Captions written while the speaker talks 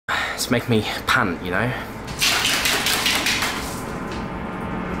It's making me pant, you know?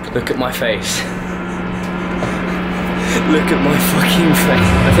 Look at my face. Look at my fucking face.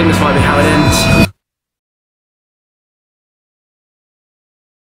 I think this might be how it ends.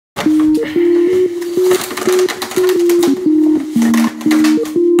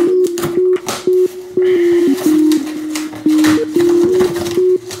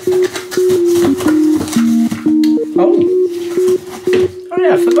 Oh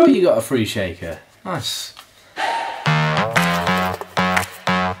yeah, I forgot you got a free shaker. Nice.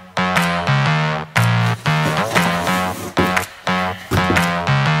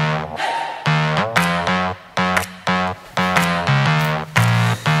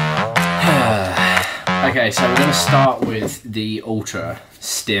 Okay, so we're going to start with the Ultra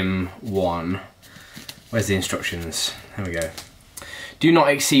Stim 1. Where's the instructions? There we go. Do not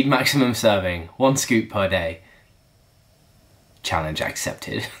exceed maximum serving. 1 scoop per day. Challenge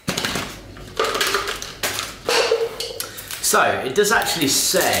accepted. So, it does actually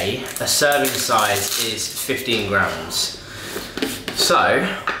say a serving size is 15 grams. So,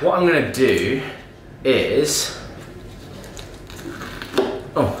 what I'm going to do is...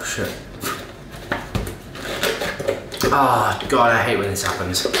 Oh, shit. Ah, oh, God, I hate when this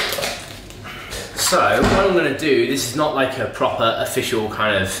happens. So, what I'm going to do, this is not like a proper official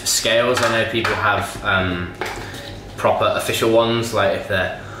kind of scales. I know people have proper official ones, like if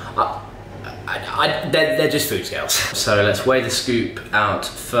they're... they're just food scales. So let's weigh the scoop out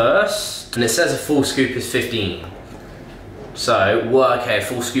first. And it says a full scoop is 15. So, well, okay,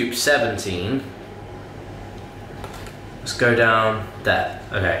 full scoop 17. Let's go down there,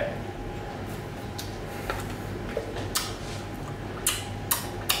 okay.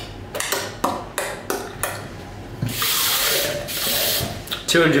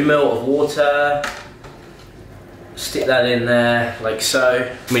 200 ml of water, stick that in there like so.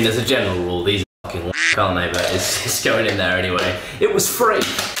 I mean, as a general rule, these are fucking aren't they, but it's going in there anyway. It was free.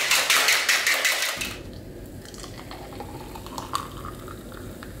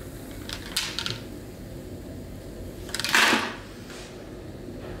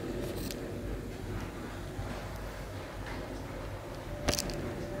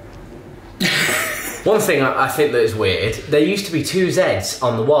 One thing I think that is weird, there used to be 2 Zs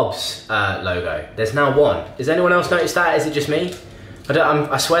on the WOBZ logo. There's now 1. Has anyone else noticed that? Is it just me?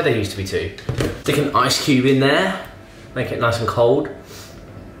 I swear there used to be 2. Stick an ice cube in there, make it nice and cold.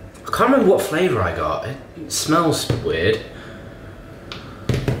 I can't remember what flavour I got. It smells weird.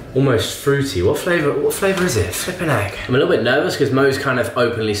 Almost fruity. What flavour is it? Flippin' egg. I'm a little bit nervous because Mo's kind of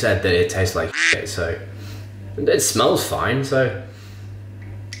openly said that it tastes like shit, so it smells fine, so.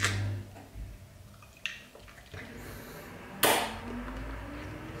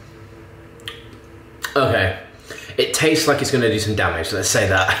 Okay, it tastes like it's going to do some damage, let's say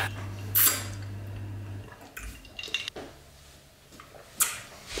that.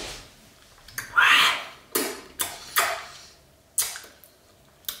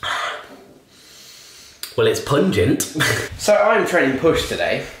 Well, it's pungent. So I'm training push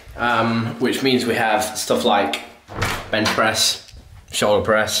today, which means we have stuff like bench press, shoulder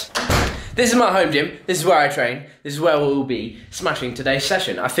press. This is my home gym, this is where I train, this is where we will be smashing today's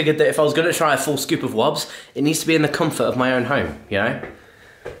session. I figured that if I was going to try a full scoop of WOBZ, it needs to be in the comfort of my own home, you know?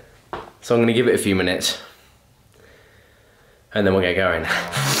 So I'm going to give it a few minutes, and then we'll get going.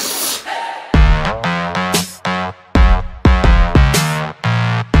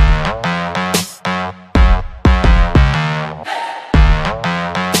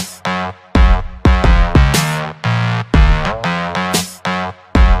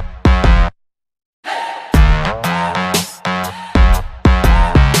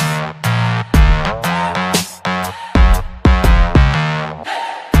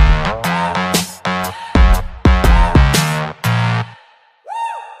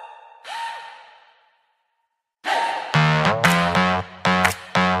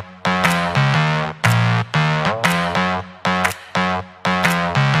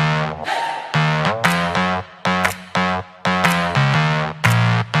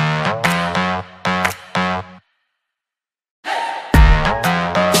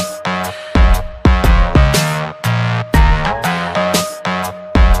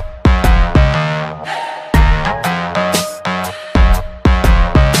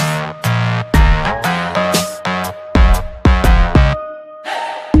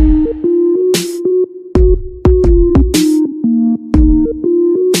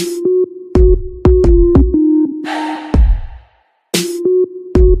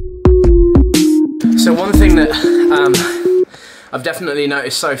 So one thing that I've definitely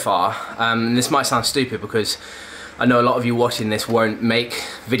noticed so far, and this might sound stupid because I know a lot of you watching this won't make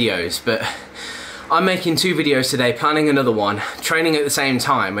videos, but I'm making 2 videos today, planning another one, training at the same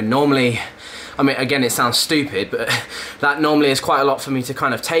time, and normally, I mean, again, it sounds stupid, but that normally is quite a lot for me to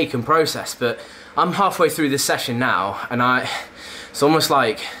kind of take and process, but I'm halfway through this session now, and it's almost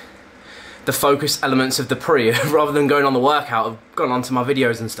like the focus elements of the pre, rather than going on the workout, have gone onto my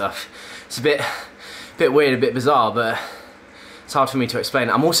videos and stuff. It's a bit weird, a bit bizarre, but it's hard for me to explain.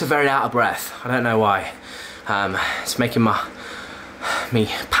 I'm also very out of breath. I don't know why. It's making me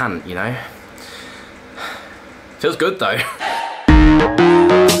pant, you know? Feels good though.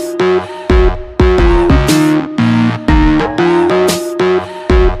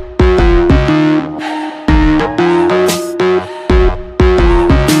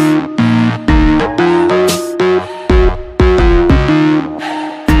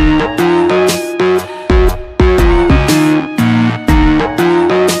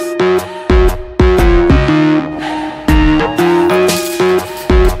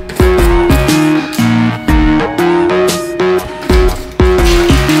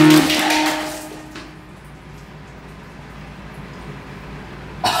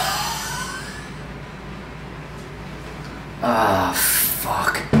 Ah,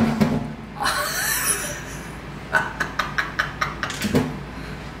 fuck.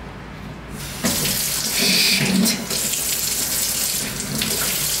 Shit.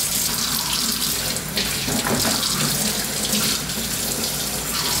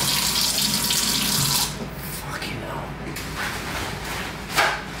 Fucking hell.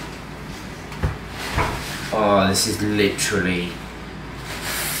 Oh, this is literally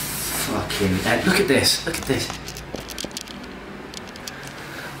fucking... Look at this, look at this.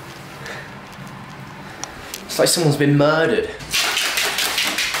 It's like someone's been murdered.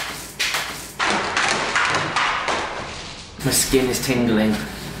 My skin is tingling.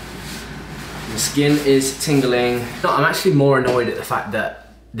 My skin is tingling. No, I'm actually more annoyed at the fact that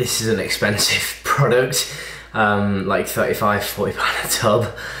this is an expensive product, like 35, 40 pound a tub,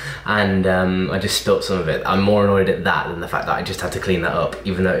 and I just spilt some of it. I'm more annoyed at that than the fact that I just had to clean that up,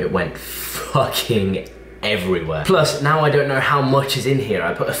 even though it went fucking everywhere. Plus, now I don't know how much is in here.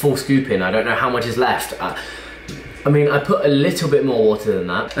 I put a full scoop in, I don't know how much is left. I mean, I put a little bit more water than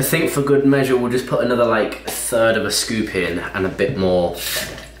that. I think for good measure, we'll just put another like 1/3 of a scoop in and a bit more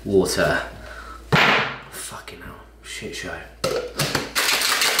water. Fucking hell, shit show.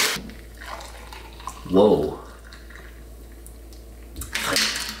 Whoa.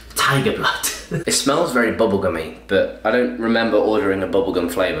 Tiger blood. It smells very bubblegummy, but I don't remember ordering a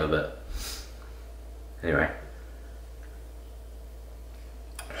bubblegum flavour, but anyway.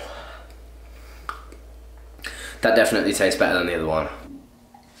 That definitely tastes better than the other one.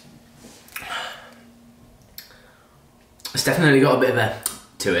 It's definitely got a bit of a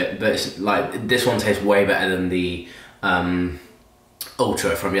to it, but it's like this one tastes way better than the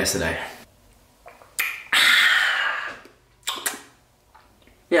Ultra from yesterday.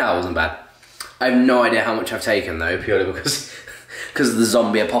 Yeah, that wasn't bad. I have no idea how much I've taken though, purely because of the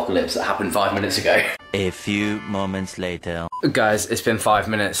zombie apocalypse that happened 5 minutes ago. A few moments later. Guys, it's been 5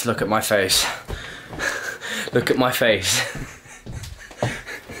 minutes. Look at my face. Look at my face.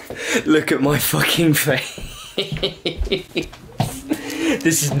 Look at my fucking face.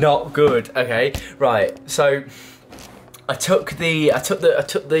 This is not good. Okay, right. So I took the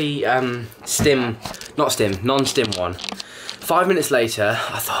Stim, not Stim, non-Stim one. 5 minutes later,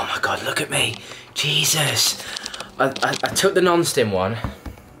 I thought, oh my god, look at me, Jesus. I took the non-Stim one,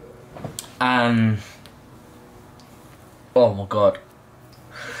 and oh my god,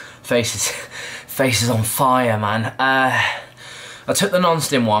 face is on fire, man. I took the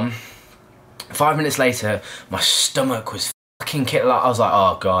non-Stim one. 5 minutes later, my stomach was fucking I was like,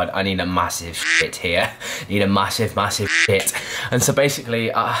 oh god, I need a massive shit here. I need a massive shit. And so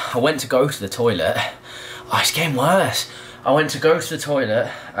basically, I went to go to the toilet. Oh, it's getting worse. I went to go to the toilet.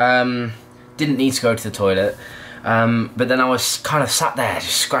 Didn't need to go to the toilet. But then I was kind of sat there,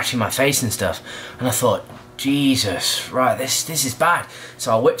 just scratching my face and stuff. And I thought, Jesus, right, this is bad.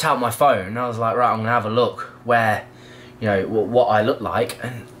 So I whipped out my phone and I was like, right, I'm gonna have a look where, you know, what I look like.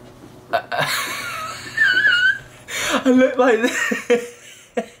 And I look like this.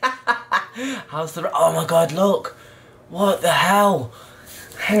 How's the, oh my god, look. What the hell?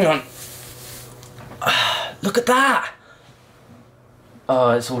 Hang on. Look at that.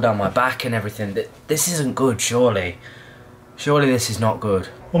 Oh, it's all down my back and everything. This isn't good, surely. Surely this is not good.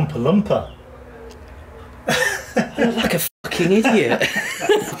 Oompa Loompa. I look like a fucking idiot.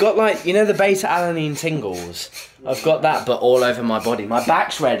 I've got like, you know the beta-alanine tingles? I've got that, but all over my body. My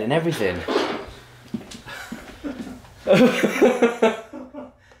back's red and everything. You've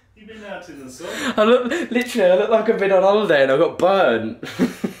been out in the sun. I look like I've been on holiday and I got burnt.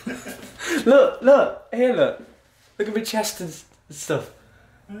 look, here, look. Look at my chest and stuff.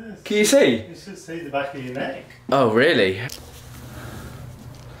 Can you see? You should see the back of your neck. Oh, really?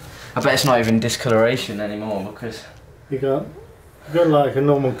 I bet it's not even discoloration anymore because... You got like a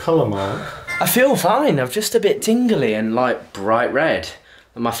normal colour mark. I feel fine. I'm just a bit tingly and like bright red.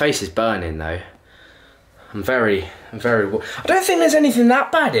 My face is burning though. I'm very... I don't think there's anything that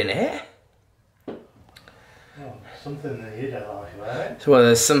bad in it. Oh, something that you don't like about it. Well,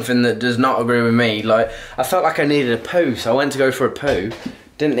 there's something that does not agree with me. Like, I felt like I needed a poo, so I went to go for a poo.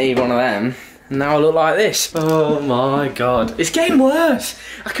 Didn't need one of them. And now I look like this. Oh my God. It's getting worse.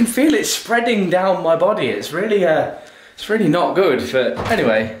 I can feel it spreading down my body. It's really not good. But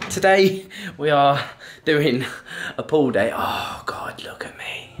anyway, today we are doing a pool day. Oh God, look at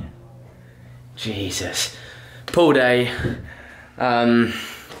me. Jesus. Pool day. I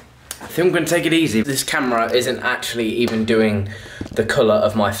think I'm gonna take it easy. This camera isn't actually even doing the colour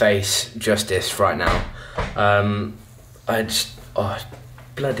of my face justice right now. Oh,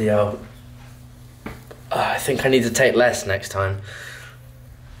 bloody hell. I think I need to take less next time.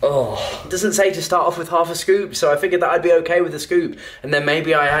 Oh, it doesn't say to start off with half a scoop, so I figured that I'd be okay with a scoop. And then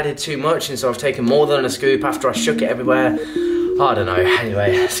maybe I added too much, and so I've taken more than a scoop after I shook it everywhere. I don't know.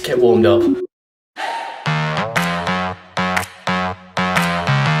 Anyway, let's get warmed up.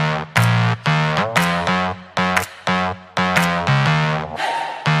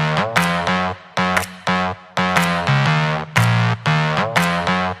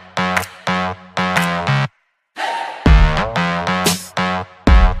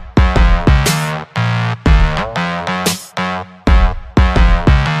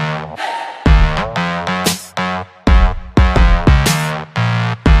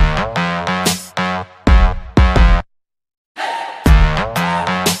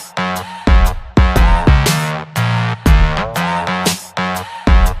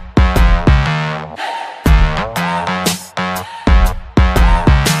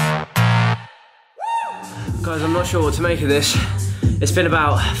 Guys, I'm not sure what to make of this. It's been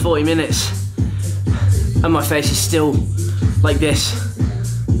about 40 minutes and my face is still like this.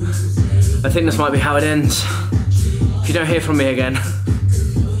 I think this might be how it ends. If you don't hear from me again,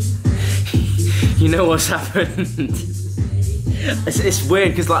 you know what's happened. It's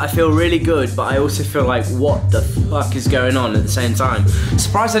weird because like I feel really good, but I also feel like what the fuck is going on at the same time.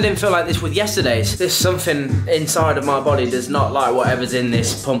 Surprised I didn't feel like this with yesterday's. There's something inside of my body does not like whatever's in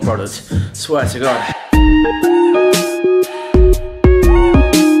this pump product. Swear to God.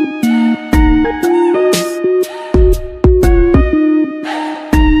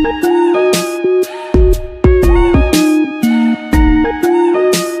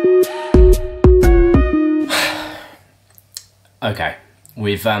 Okay,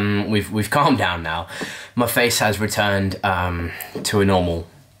 we've calmed down now. My face has returned to a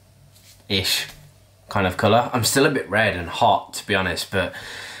normal-ish kind of colour. I'm still a bit red and hot, to be honest, but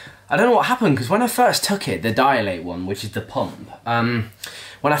I don't know what happened, because when I first took it, the Dilate one, which is the pump, when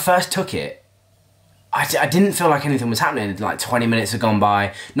I first took it, I didn't feel like anything was happening. Like 20 minutes had gone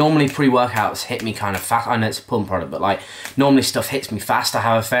by. Normally pre-workouts hit me kind of fast. I know it's a pump product, but like normally stuff hits me fast. I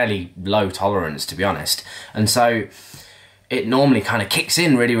have a fairly low tolerance, to be honest. And so it normally kind of kicks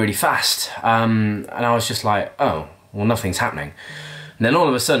in really, really fast. And I was just like, oh, well, nothing's happening. And then all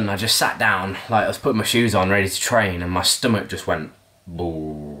of a sudden I just sat down, like I was putting my shoes on, ready to train, and my stomach just went,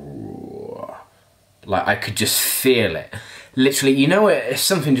 boo. Like I could just feel it. Literally, you know, if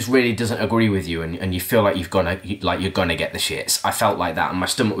something just really doesn't agree with you and you feel like you're gonna get the shits. I felt like that, and my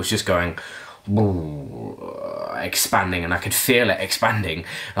stomach was just going, expanding, and I could feel it expanding.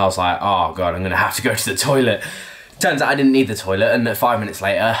 And I was like, oh God, I'm gonna have to go to the toilet. Turns out I didn't need the toilet, and 5 minutes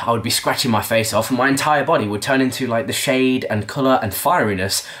later, I would be scratching my face off and my entire body would turn into like the shade and colour and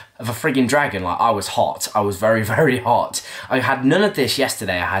fieriness of a frigging dragon. Like I was hot. I was very, very hot. I had none of this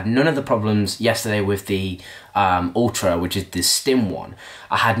yesterday. I had none of the problems yesterday with the Ultra, which is the Stim one.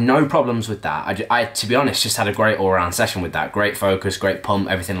 I had no problems with that. I to be honest, just had a great all-around session with that. Great focus, great pump,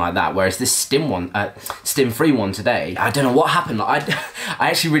 everything like that. Whereas this Stim one, Stim-free one today, I don't know what happened. Like, I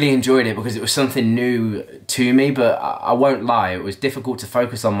actually really enjoyed it because it was something new to me, but I won't lie, it was difficult to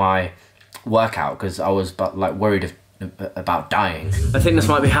focus on my workout because I was like worried about dying. I think this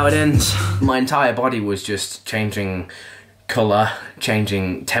might be how it ends. My entire body was just changing colour,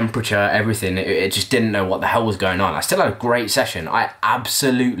 changing temperature, everything. It just didn't know what the hell was going on. I still had a great session. I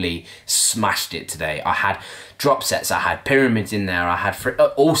absolutely smashed it today. I had drop sets, I had pyramids in there, I had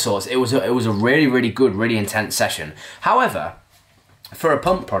all sorts. It was a really, really good, really intense session. However, for a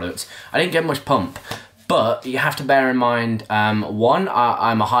pump product, I didn't get much pump, But you have to bear in mind, one,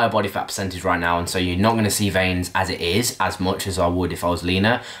 I'm a higher body fat percentage right now, and so you're not going to see veins as it is, as much as I would if I was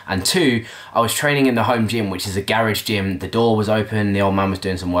leaner. And two, I was training in the home gym, which is a garage gym. The door was open, the old man was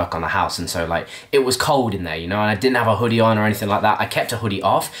doing some work on the house, and so like it was cold in there, you know, and I didn't have a hoodie on or anything like that. I kept a hoodie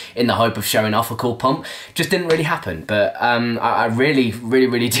off in the hope of showing off a cool pump. Just didn't really happen, but I really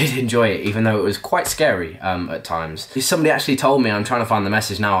did enjoy it, even though it was quite scary at times. Somebody actually told me, I'm trying to find the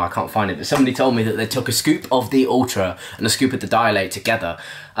message now, I can't find it, but somebody told me that they took a scoop of the Ultra and a scoop of the Dilate together,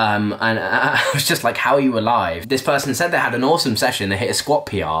 and I was just like, how are you alive? This person said they had an awesome session, they hit a squat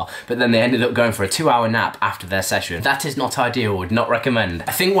PR, but then they ended up going for a 2-hour nap after their session. That is not ideal, would not recommend.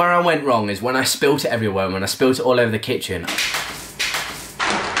 I think where I went wrong is when I spilt it everywhere, when I spilt it all over the kitchen.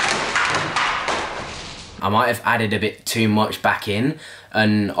 I might have added a bit too much back in,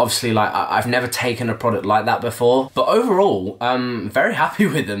 and obviously like I've never taken a product like that before, but overall I'm very happy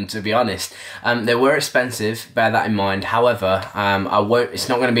with them, to be honest. They were expensive, bear that in mind. However, it's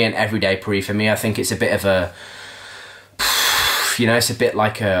not going to be an everyday pre for me. I think it's a bit of a, you know, it's a bit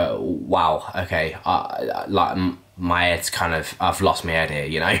like a, wow, okay, like my head's kind of, I've lost my head here,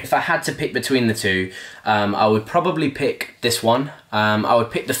 you know. If I had to pick between the two, I would probably pick this one. I would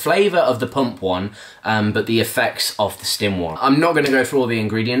pick the flavour of the pump one, but the effects of the Stim one. I'm not going to go through all the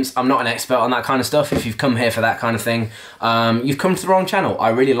ingredients. I'm not an expert on that kind of stuff. If you've come here for that kind of thing, you've come to the wrong channel. I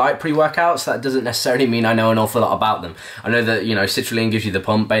really like pre-workouts. That doesn't necessarily mean I know an awful lot about them. I know that, you know, citrulline gives you the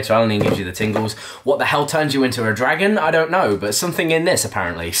pump, beta-alanine gives you the tingles. What the hell turns you into a dragon? I don't know, but something in this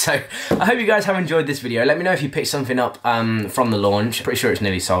apparently. So I hope you guys have enjoyed this video. Let me know if you picked something up from the launch. Pretty sure it's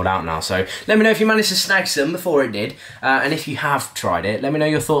nearly sold out now, so let me know if you managed to snag some before it did, and if you have tried it, let me know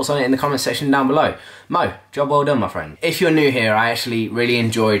your thoughts on it in the comment section down below. Mo, job well done, my friend. If you're new here, I actually really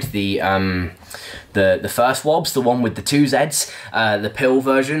enjoyed the first WOBZ, the one with the 2 Zs, the pill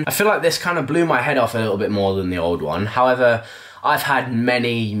version. I feel like this kind of blew my head off a little bit more than the old one. However, I've had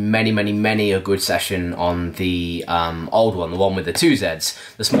many a good session on the old one, the one with the 2 Zs,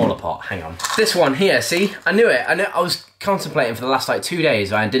 the smaller pot. Hang on. This one here, see? I knew it. I was contemplating for the last like 2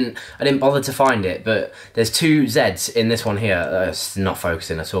 days. I didn't bother to find it, but there's 2 Zs in this one here. It's not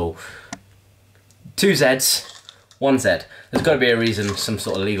focusing at all. 2 Zs, 1 Z. There's got to be a reason, some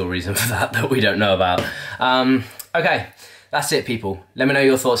sort of legal reason for that we don't know about. Okay. That's it, people. Let me know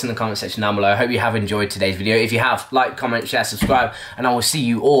your thoughts in the comment section down below. I hope you have enjoyed today's video. If you have, like, comment, share, subscribe, and I will see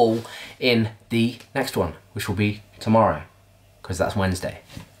you all in the next one, which will be tomorrow, because that's Wednesday.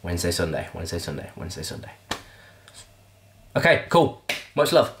 Wednesday, Sunday, Wednesday, Sunday, Wednesday, Sunday. Okay, cool.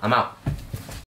 Much love. I'm out.